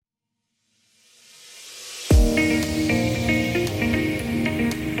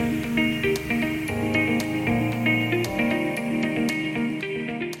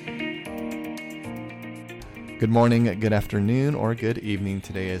morning, good afternoon, or good evening.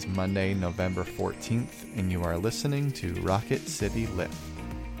 Today is Monday, November 14th, and you are listening to Rocket City Lift.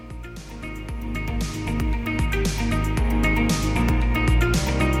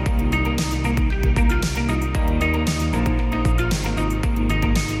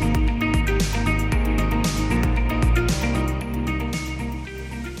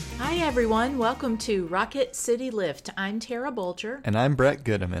 Everyone, welcome to Rocket City Lift. I'm Tara Bolger. And I'm Brett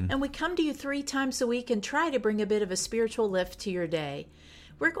Goodeman. And we come to you 3 times a week and try to bring a bit of a spiritual lift to your day.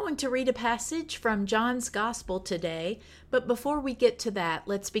 We're going to read a passage from John's Gospel today, but before we get to that,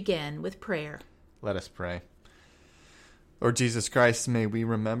 let's begin with prayer. Let us pray. Lord Jesus Christ, may we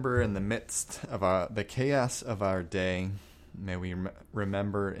remember in the midst of the chaos of our day, may we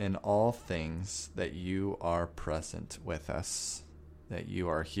remember in all things that you are present with us. That you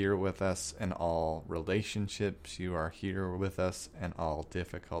are here with us in all relationships. You are here with us in all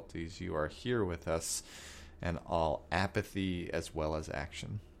difficulties. You are here with us in all apathy as well as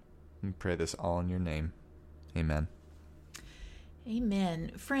action. We pray this all in your name. Amen.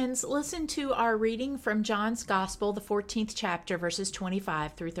 Amen. Friends, listen to our reading from John's Gospel, the 14th chapter, verses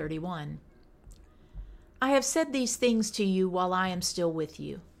 25 through 31. I have said these things to you while I am still with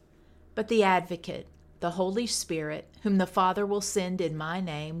you. But the Advocate, the Holy Spirit, whom the Father will send in my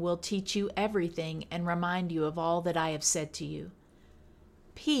name, will teach you everything and remind you of all that I have said to you.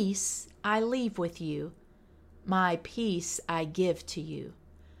 Peace I leave with you. My peace I give to you.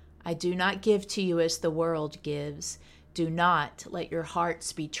 I do not give to you as the world gives. Do not let your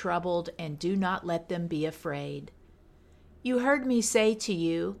hearts be troubled, and do not let them be afraid. You heard me say to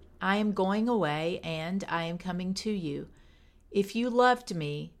you, I am going away, and I am coming to you. If you loved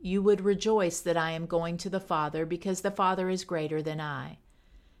me, you would rejoice that I am going to the Father, because the Father is greater than I.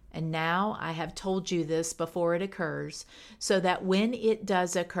 And now I have told you this before it occurs, so that when it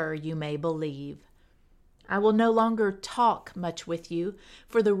does occur, you may believe. I will no longer talk much with you,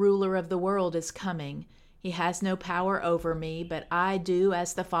 for the ruler of the world is coming. He has no power over me, but I do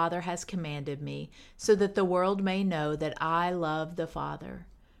as the Father has commanded me, so that the world may know that I love the Father.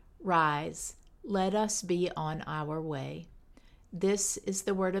 Rise, let us be on our way. This is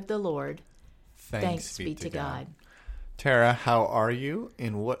the word of the Lord. Thanks be to God. Tara, how are you,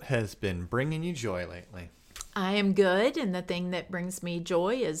 and what has been bringing you joy lately? I am good, and the thing that brings me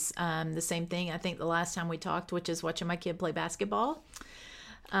joy is the same thing I think the last time we talked, which is watching my kid play basketball.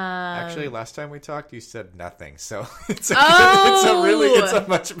 Actually, last time we talked, you said nothing, so it's a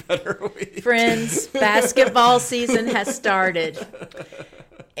much better week. Friends, basketball season has started,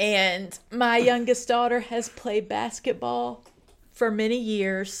 and my youngest daughter has played basketball for many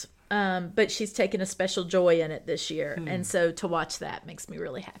years, but she's taken a special joy in it this year. And so to watch that makes me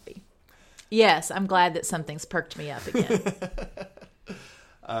really happy. Yes, I'm glad that something's perked me up again.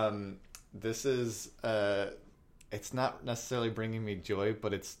 This is, it's not necessarily bringing me joy,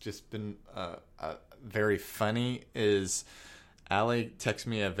 but it's just been very funny. Allie texted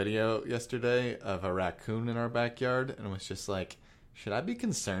me a video yesterday of a raccoon in our backyard and was just like, should I be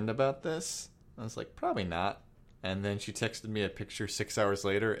concerned about this? I was like, probably not. And then she texted me a picture 6 hours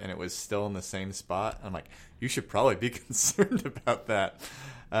later, and it was still in the same spot. I'm like, you should probably be concerned about that.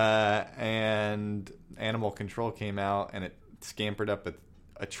 And animal control came out, and it scampered up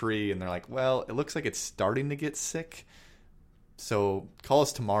a tree. And they're like, well, it looks like it's starting to get sick. So call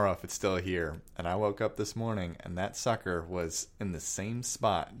us tomorrow if it's still here. And I woke up this morning, and that sucker was in the same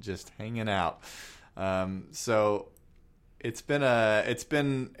spot, just hanging out. So it's been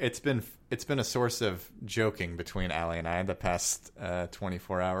a source of joking between Allie and I the past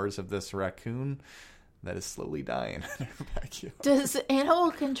 24 hours of this raccoon that is slowly dying in our backyard. Does animal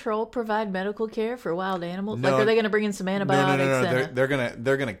control provide medical care for wild animals? No, are they going to bring in some antibiotics? No.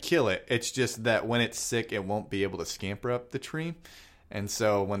 They're gonna kill it. It's just that when it's sick, it won't be able to scamper up the tree. And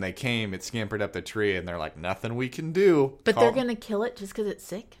so when they came, it scampered up the tree, and they're like, nothing we can do. But they're going to kill it just because it's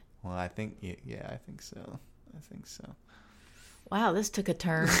sick? Well, I think so. Wow, this took a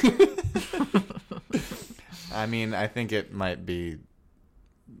turn. I mean, I think it might be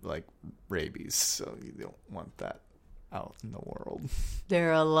like rabies, so you don't want that out in the world. There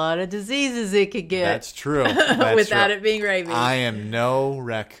are a lot of diseases it could get. That's true. Without it being rabies. I am no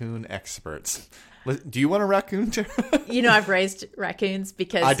raccoon expert. Do you want a raccoon too? I've raised raccoons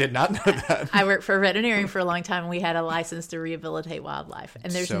because I did not know that. I worked for veterinarian for a long time, and we had a license to rehabilitate wildlife.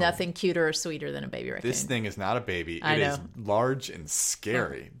 And there's nothing cuter or sweeter than a baby raccoon. This thing is not a baby. I know. It is large and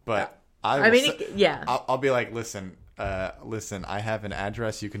scary. But I'll be like, listen, I have an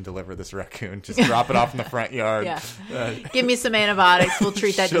address. You can deliver this raccoon. Just drop it off in the front yard. Yeah. Give me some antibiotics. We'll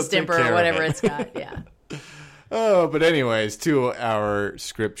treat that distemper or whatever it's got. Yeah. Oh, but anyways, to our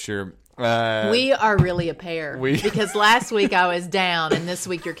scripture. We are really a pair. We- Because last week I was down, and this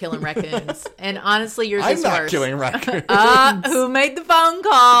week you're killing raccoons. And honestly, yours I'm is not worse. killing raccoons. Who made the phone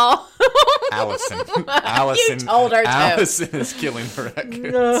call? Allison. You told her to. Allison is killing the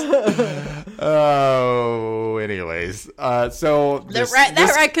raccoons. Oh, anyways. So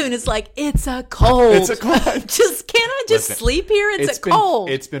That raccoon is like, it's a cold. It's a cold. Just can't I just Listen, sleep here? It's a cold.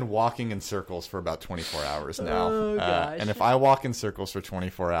 It's been walking in circles for about 24 hours now. Oh, gosh. And if I walk in circles for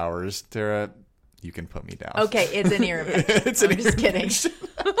 24 hours, Tara, you can put me down. Okay, it's an ear infection. It's an I'm just kidding.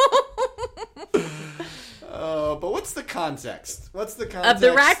 But what's the context? What's the context? Of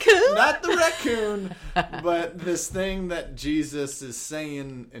the raccoon? Not the raccoon, but this thing that Jesus is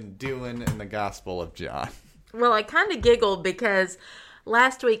saying and doing in the Gospel of John. Well, I kind of giggled because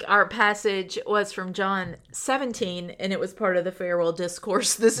last week our passage was from John 17, and it was part of the farewell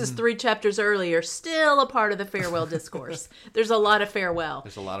discourse. This is 3 chapters earlier, still a part of the farewell discourse. There's a lot of farewell.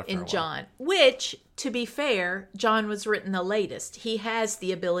 There's a lot of in farewell. John, which, to be fair, John was written the latest. He has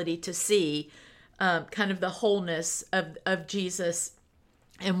the ability to see kind of the wholeness of Jesus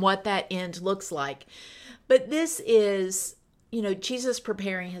and what that end looks like. But this is, Jesus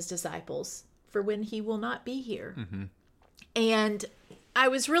preparing his disciples for when he will not be here. Mm-hmm. And I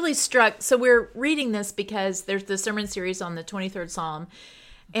was really struck. So we're reading this because there's the sermon series on the 23rd Psalm,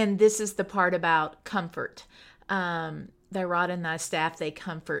 and this is the part about comfort. Thy rod and thy staff, they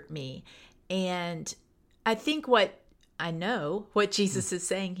comfort me. And I think what Jesus is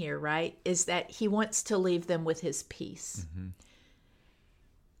saying here, right, is that he wants to leave them with his peace. Mm-hmm.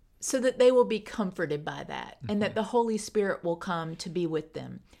 So that they will be comforted by that, and that the Holy Spirit will come to be with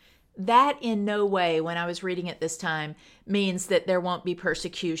them. That in no way, when I was reading it this time, means that there won't be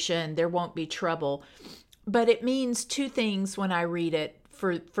persecution, there won't be trouble. But it means 2 things when I read it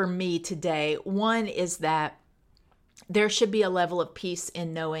for me today. One is that there should be a level of peace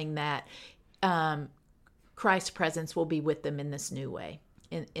in knowing that Christ's presence will be with them in this new way,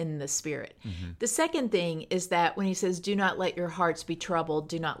 in the Spirit. Mm-hmm. The second thing is that when he says, do not let your hearts be troubled,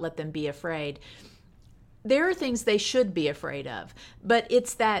 do not let them be afraid, there are things they should be afraid of, but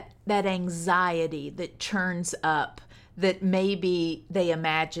it's that anxiety that churns up, that maybe they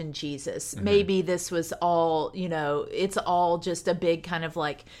imagine Jesus. Mm-hmm. Maybe this was all, it's all just a big kind of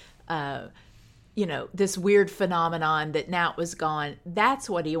like, this weird phenomenon that now it was gone. That's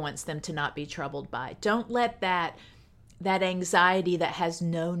what he wants them to not be troubled by. Don't let that anxiety that has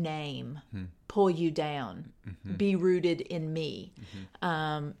no name pull you down. Mm-hmm. Be rooted in me.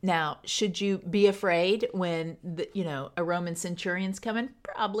 Mm-hmm. Now, should you be afraid when a Roman centurion's coming?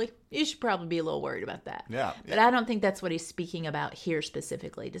 Probably. You should probably be a little worried about that. Yeah. But I don't think that's what he's speaking about here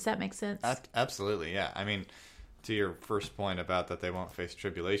specifically. Does that make sense? Absolutely, yeah. I mean, to your first point about that they won't face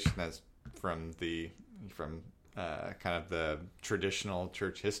tribulation, as from kind of the traditional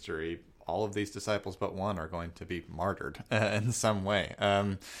church history, all of these disciples but one are going to be martyred in some way.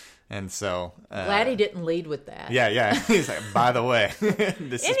 And so glad he didn't lead with that. Yeah. He's like, by the way,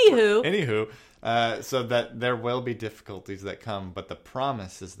 anywho, so that there will be difficulties that come, but the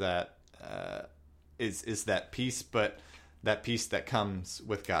promise is that is that peace, but that peace that comes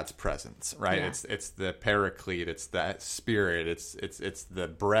with God's presence, right? Yeah. It's the Paraclete, it's that Spirit, it's the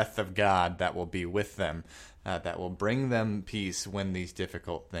breath of God that will be with them, that will bring them peace when these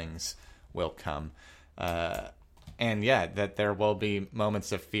difficult things will come. And yeah, that there will be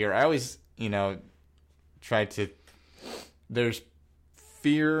moments of fear. I always, there's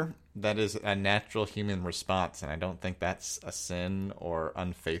fear that is a natural human response, and I don't think that's a sin or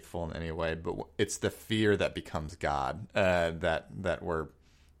unfaithful in any way, but it's the fear that becomes God that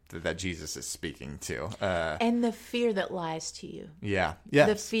Jesus is speaking to. And the fear that lies to you. Yeah. Yes.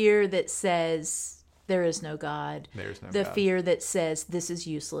 The fear that says there is no God. There's no the God. Fear that says this is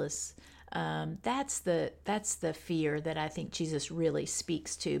useless. That's the fear that I think Jesus really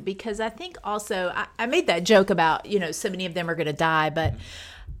speaks to, because I think also I made that joke about, so many of them are going to die, but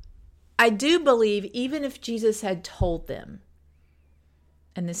I do believe even if Jesus had told them,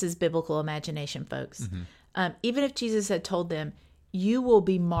 and this is biblical imagination, folks, even if Jesus had told them, you will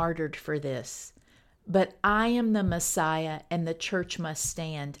be martyred for this, but I am the Messiah and the church must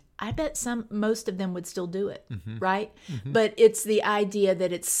stand, I bet most of them would still do it, right? Mm-hmm. But it's the idea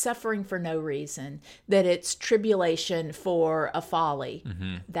that it's suffering for no reason, that it's tribulation for a folly.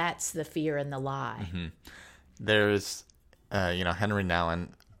 Mm-hmm. That's the fear and the lie. Mm-hmm. There's, Henry Nouwen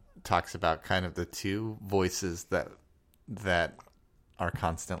talks about kind of the 2 voices that are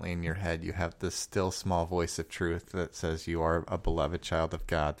constantly in your head. You have this still small voice of truth that says you are a beloved child of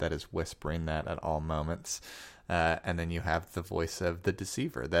God that is whispering that at all moments. And then you have the voice of the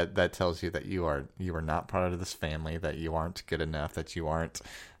deceiver that tells you that you are not part of this family, that you aren't good enough, that you aren't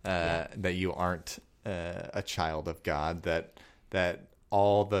a child of God, that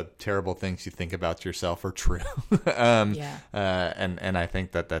all the terrible things you think about yourself are true. And I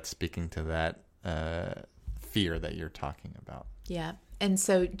think that that's speaking to that fear that you're talking about. Yeah. And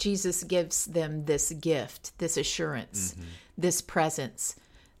so Jesus gives them this gift, this assurance, this presence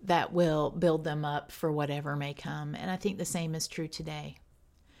that will build them up for whatever may come. And I think the same is true today.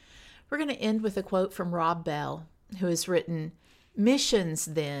 We're going to end with a quote from Rob Bell, who has written, "Missions,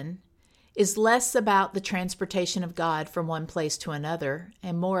 then, is less about the transportation of God from one place to another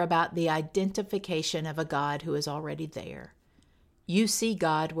and more about the identification of a God who is already there. You see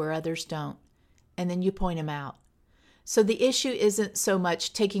God where others don't, and then you point him out. So the issue isn't so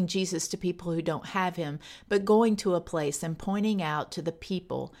much taking Jesus to people who don't have him, but going to a place and pointing out to the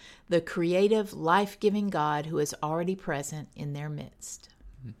people the creative, life-giving God who is already present in their midst."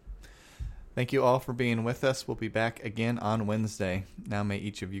 Thank you all for being with us. We'll be back again on Wednesday. Now may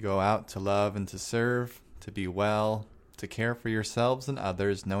each of you go out to love and to serve, to be well, to care for yourselves and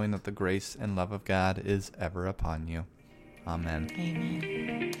others, knowing that the grace and love of God is ever upon you. Amen.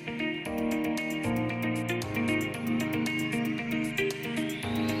 Amen.